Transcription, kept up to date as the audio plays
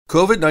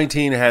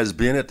COVID-19 has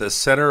been at the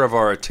center of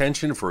our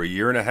attention for a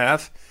year and a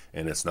half,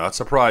 and it's not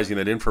surprising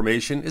that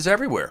information is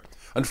everywhere.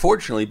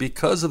 Unfortunately,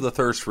 because of the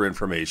thirst for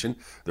information,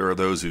 there are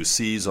those who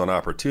seize on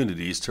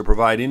opportunities to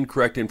provide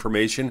incorrect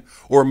information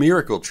or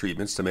miracle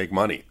treatments to make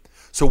money.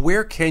 So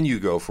where can you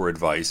go for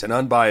advice and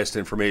unbiased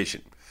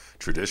information?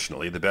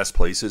 Traditionally, the best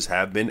places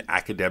have been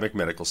academic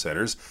medical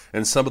centers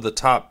and some of the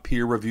top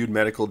peer-reviewed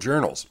medical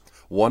journals.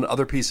 One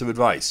other piece of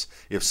advice: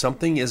 if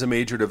something is a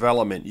major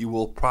development, you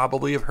will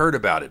probably have heard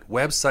about it.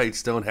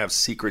 Websites don't have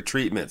secret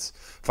treatments.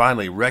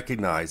 Finally,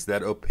 recognize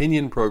that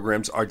opinion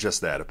programs are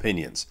just that,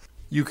 opinions.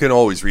 You can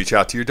always reach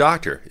out to your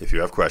doctor if you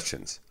have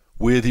questions.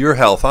 With your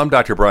health, I'm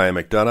Dr. Brian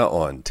McDonough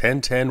on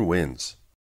 1010 Wins.